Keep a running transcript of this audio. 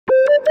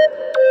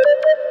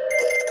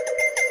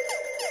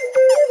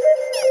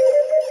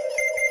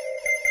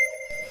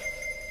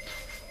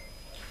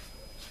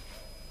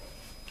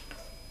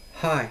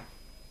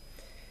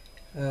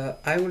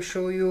I will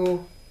show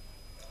you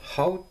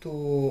how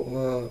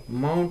to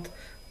mount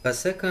a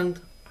second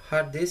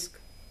hard disk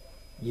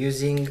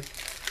using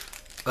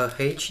a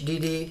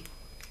HDD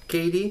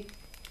Caddy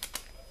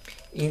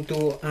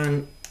into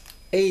an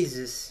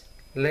Asus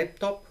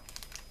laptop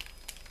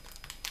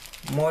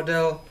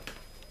model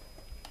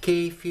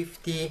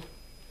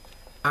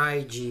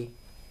K50IJ.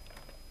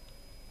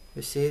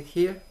 You see it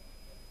here?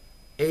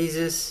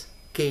 Asus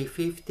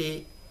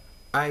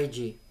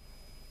K50IJ.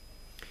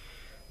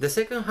 The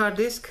second hard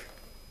disk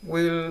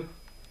will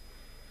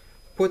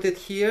put it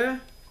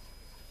here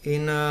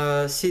in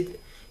a CD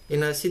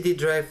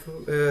drive.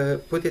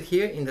 Put it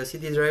here in the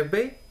CD drive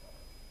bay.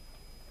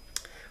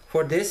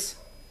 For this,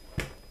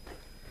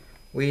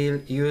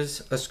 we'll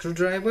use a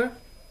screwdriver,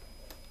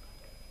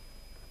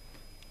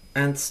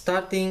 and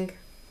starting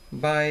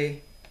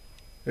by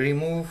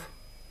remove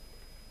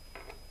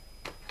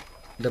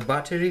the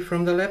battery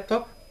from the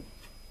laptop.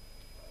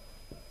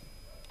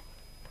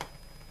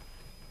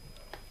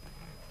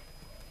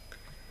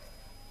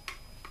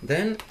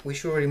 Then we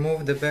should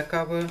remove the back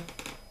cover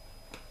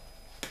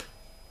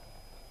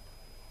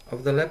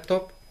of the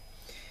laptop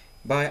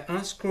by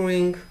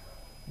unscrewing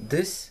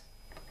this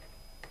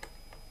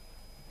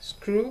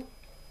screw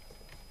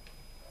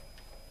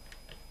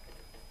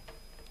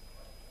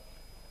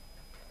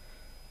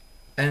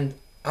and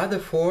other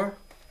four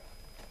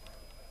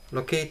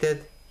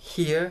located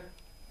here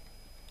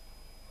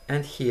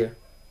and here.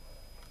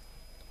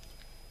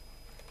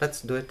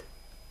 Let's do it.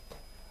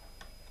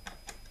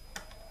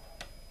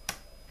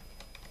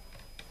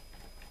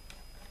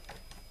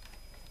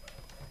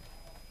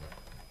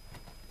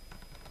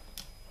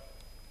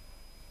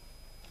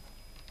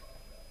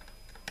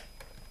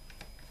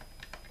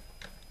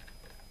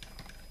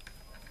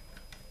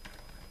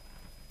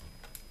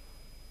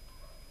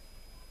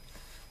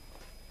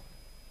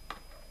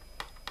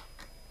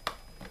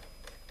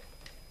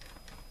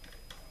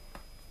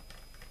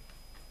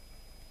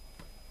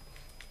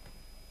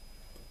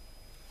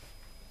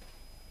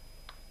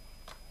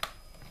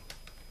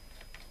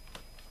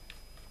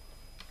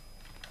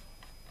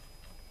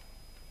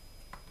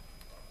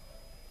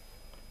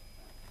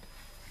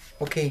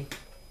 Okay,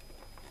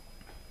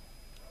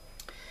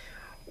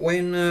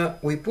 when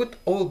we put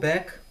all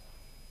back,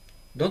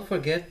 don't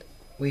forget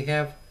we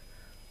have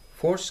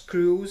 4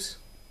 screws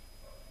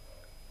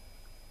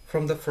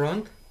from the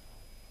front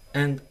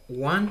and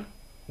one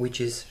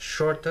which is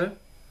shorter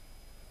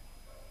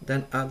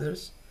than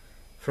others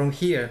from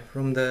here,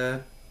 from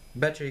the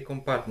battery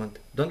compartment.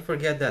 Don't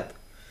forget that.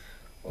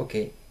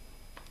 Okay,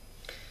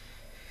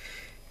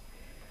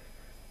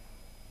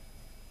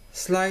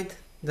 slide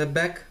the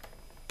back.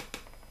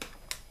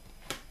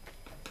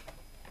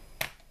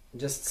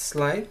 Just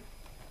slide,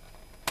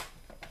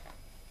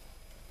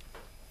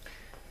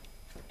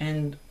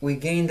 and we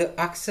gain the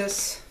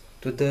access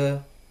to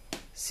the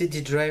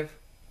CD drive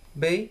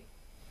bay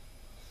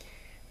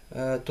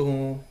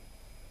to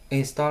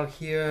install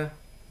here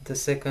the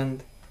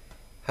second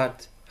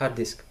hard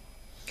disk.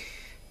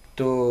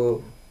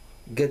 To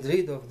get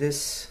rid of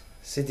this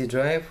CD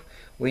drive,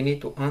 we need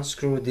to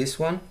unscrew this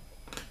one.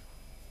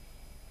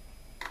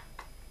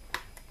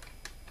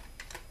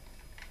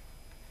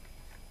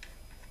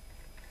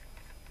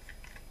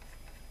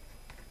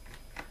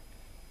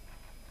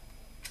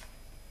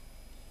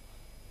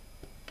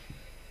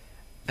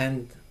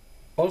 And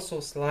also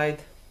slide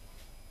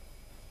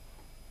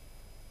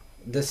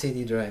the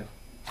CD drive.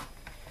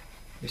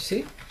 You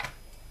see?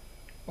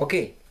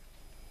 Okay.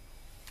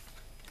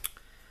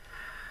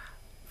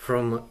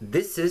 From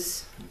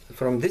this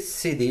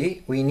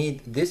CD we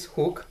need this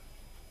hook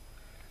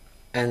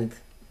and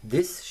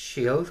this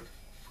shield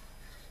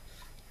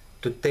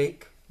to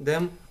take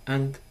them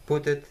and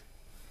put it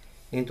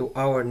into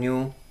our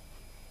new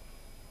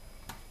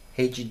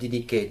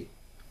HDD Caddy.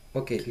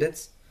 Okay,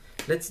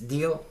 let's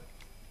deal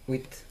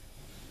with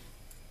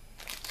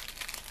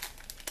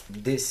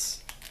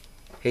this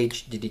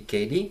HDD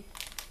Caddy,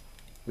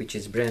 which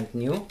is brand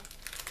new.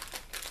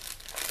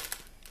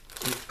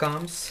 It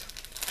comes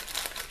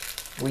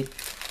with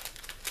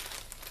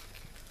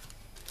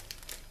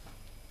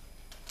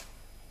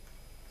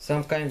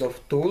some kind of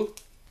tool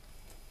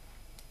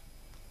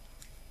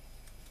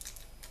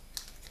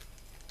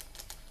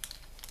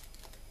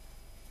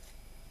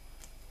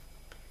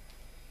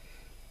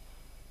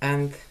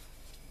and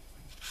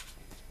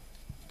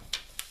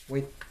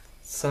with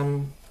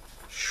some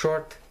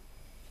short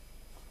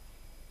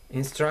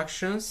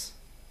instructions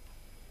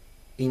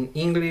in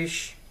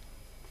English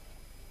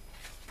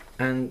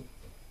and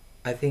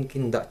I think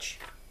in Dutch.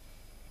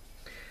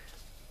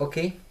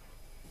 Okay,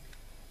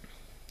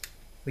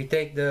 we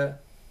take the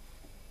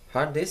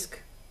hard disk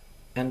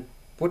and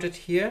put it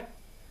here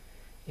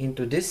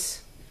into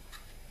this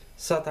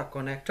SATA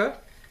connector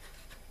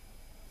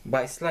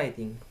by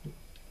sliding.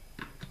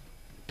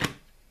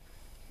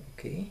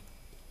 Okay.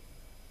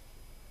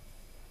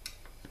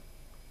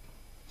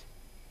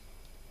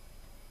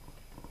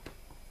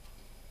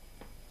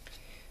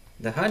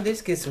 The hard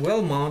disk is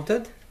well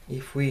mounted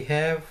if we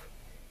have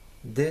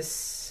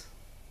this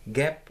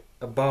gap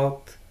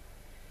about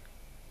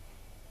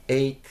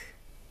 8,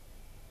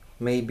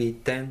 maybe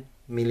 10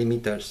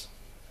 millimeters.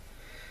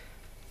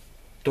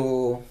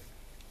 To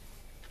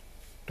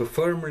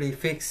firmly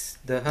fix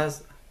the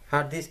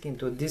hard disk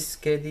into this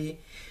caddy,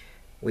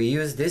 we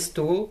use this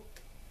tool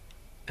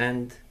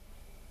and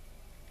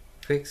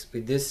fix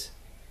with this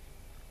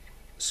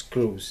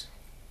screws.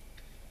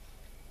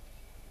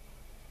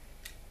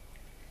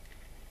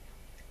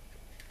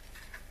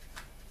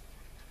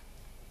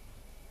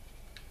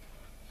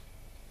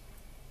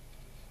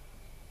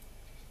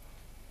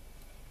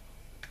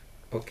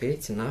 Okay,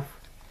 it's enough.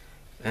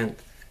 And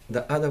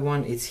the other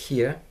one is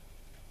here.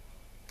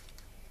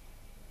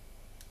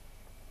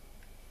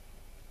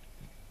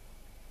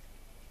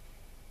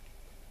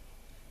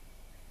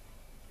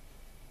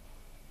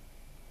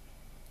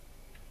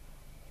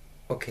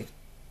 Okay,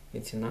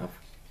 it's enough.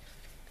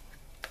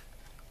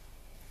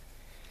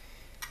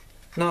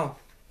 Now,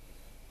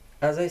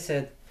 as I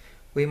said,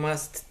 we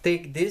must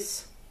take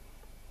this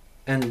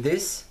and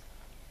this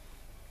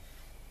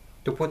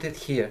to put it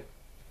here.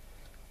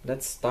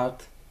 Let's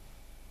start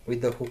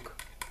with the hook.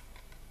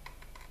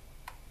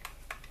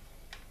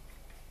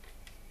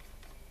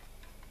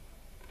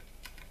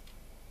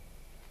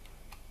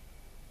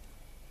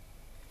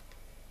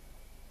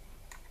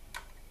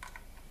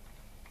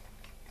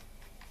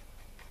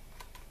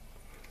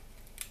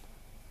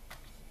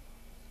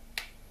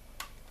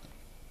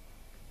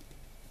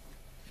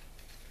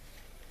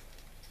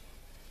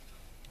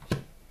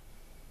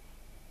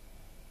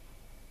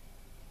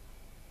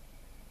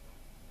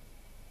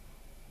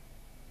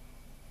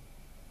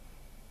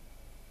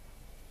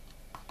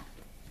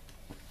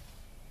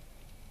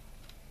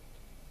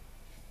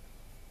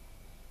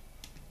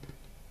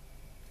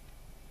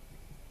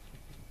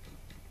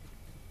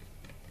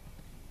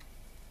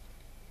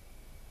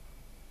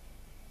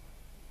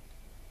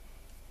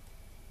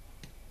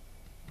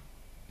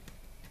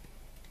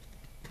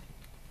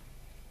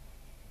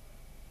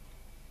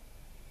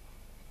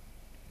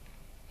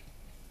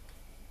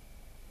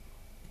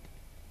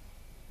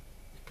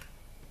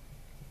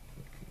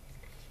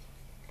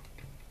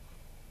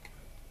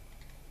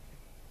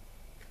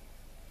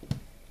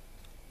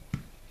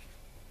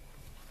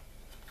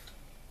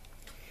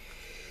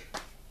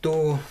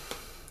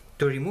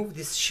 To remove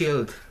this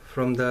shield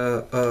from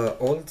the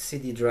old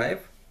CD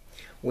drive,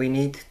 we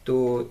need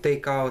to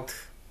take out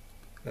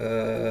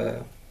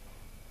the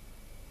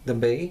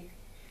bay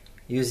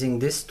using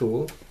this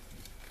tool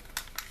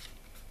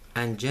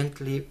and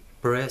gently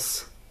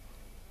press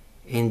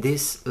in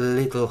this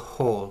little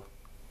hole.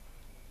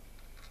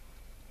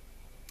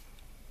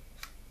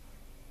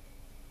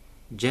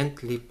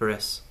 Gently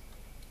press.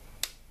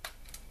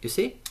 You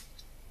see?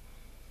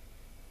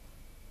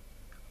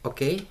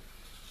 Okay.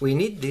 We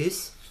need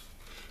this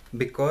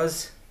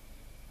because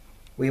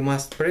we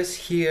must press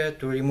here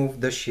to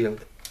remove the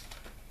shield.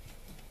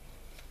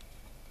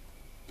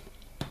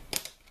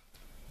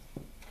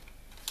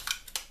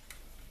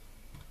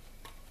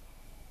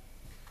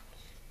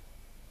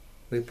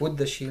 We put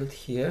the shield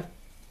here.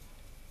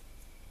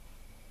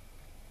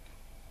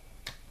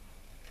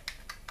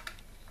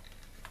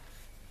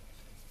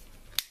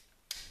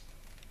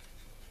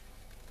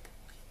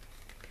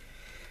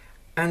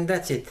 And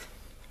that's it.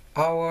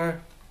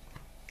 Our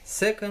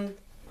second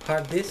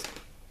hard disk,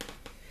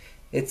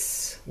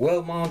 it's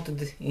well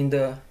mounted in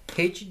the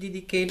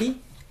HDD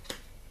Caddy.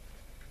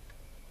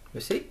 You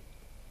see?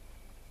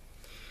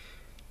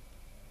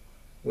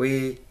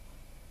 We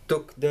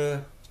took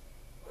the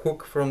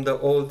hook from the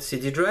old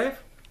CD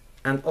drive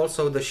and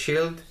also the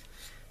shield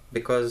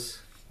because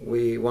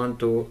we want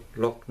to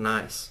lock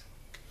nice.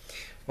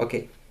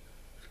 Okay.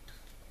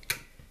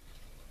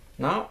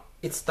 Now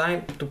it's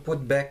time to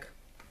put back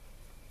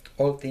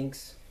all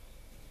things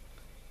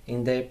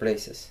in their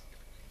places.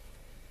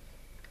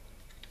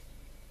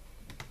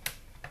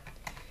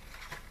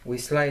 We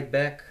slide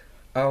back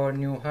our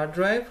new hard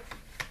drive,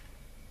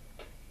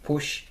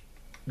 push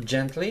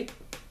gently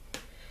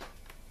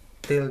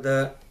till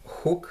the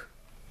hook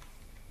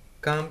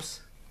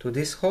comes to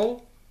this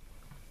hole.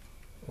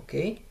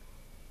 Okay.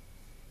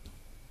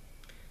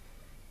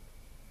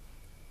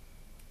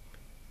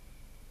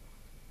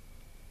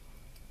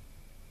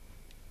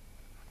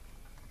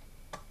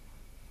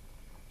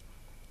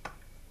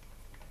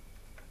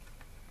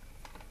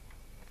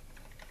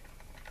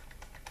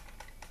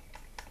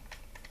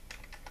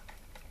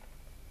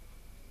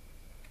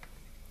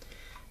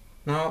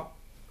 Now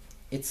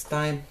it's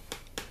time,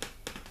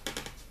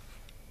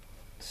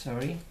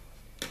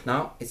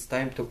 now it's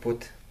time to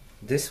put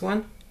this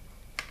one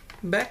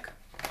back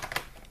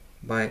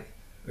by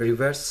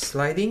reverse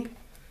sliding.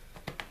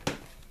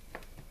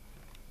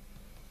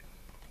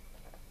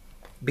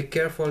 Be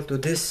careful to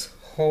this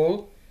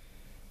hole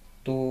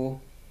to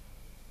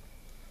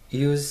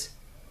use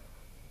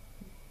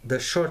the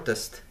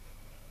shortest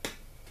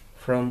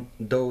from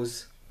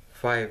those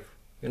 5,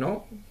 you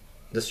know,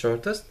 the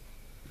shortest.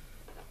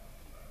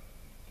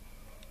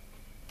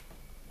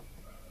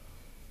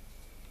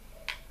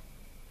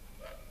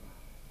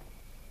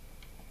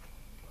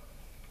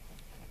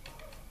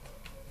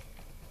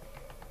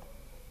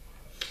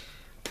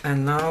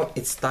 And now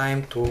it's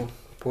time to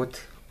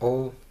put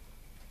all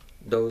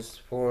those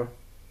 4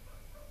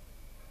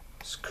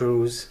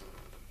 screws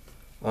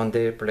on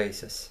their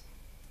places.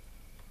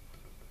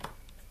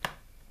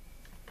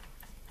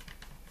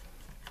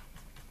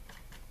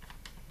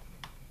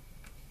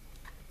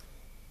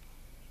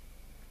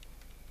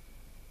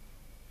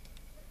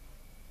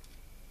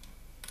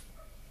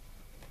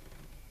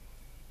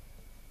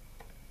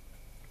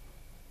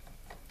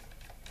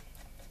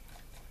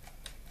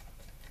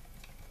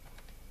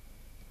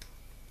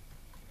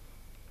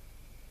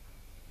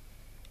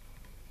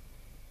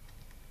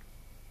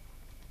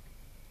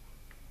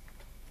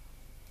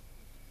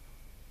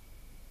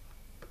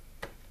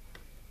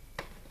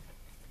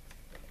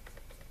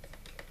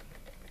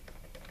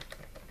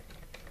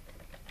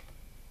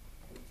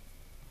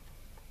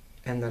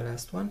 And the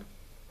last one.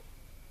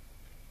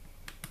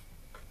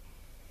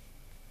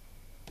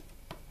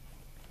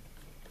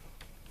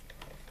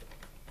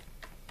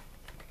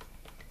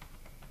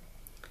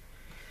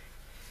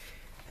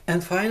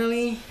 And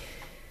finally,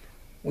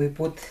 we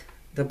put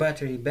the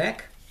battery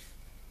back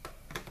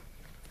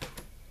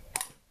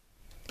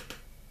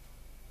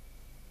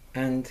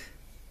and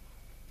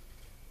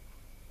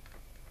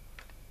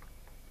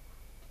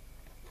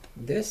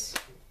this,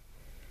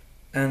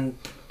 and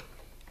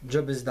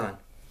job is done.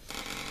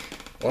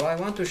 Well, I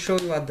want to show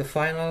you at the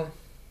final,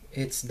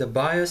 it's the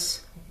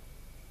BIOS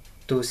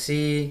to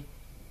see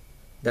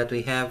that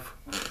we have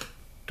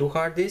 2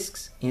 hard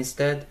disks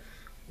instead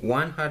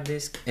 1 hard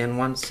disk and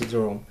 1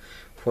 CD-ROM.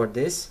 For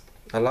this,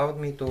 allowed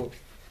me to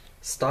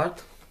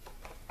start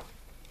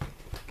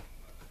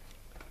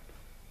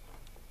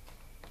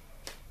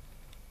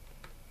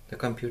the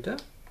computer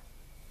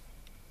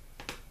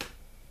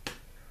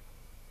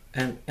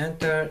and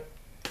enter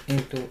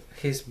into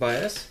his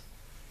BIOS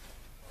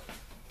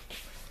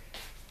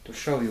to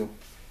show you.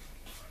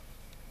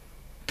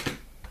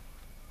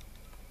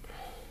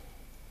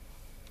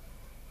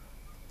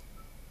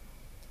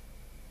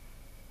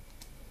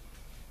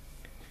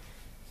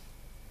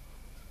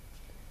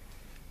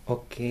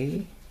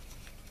 Okay,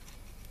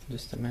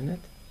 just a minute.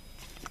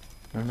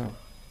 No.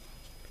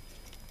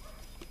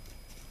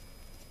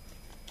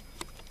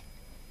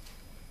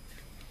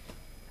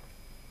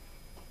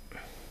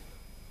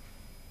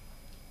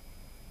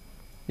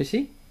 You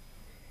see?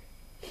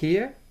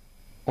 Here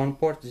on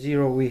port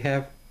 0 we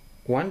have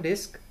 1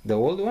 disk, the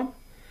old one,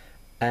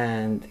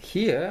 and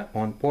here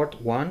on port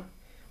 1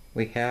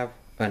 we have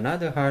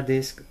another hard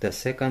disk, the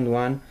second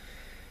one.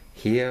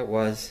 Here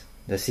was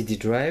the CD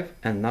drive,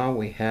 and now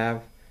we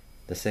have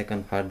the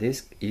second hard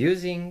disk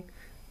using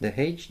the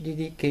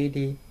HDD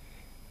Caddy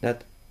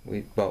that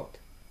we bought.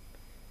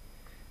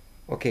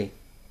 Okay,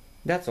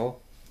 that's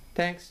all.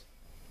 Thanks.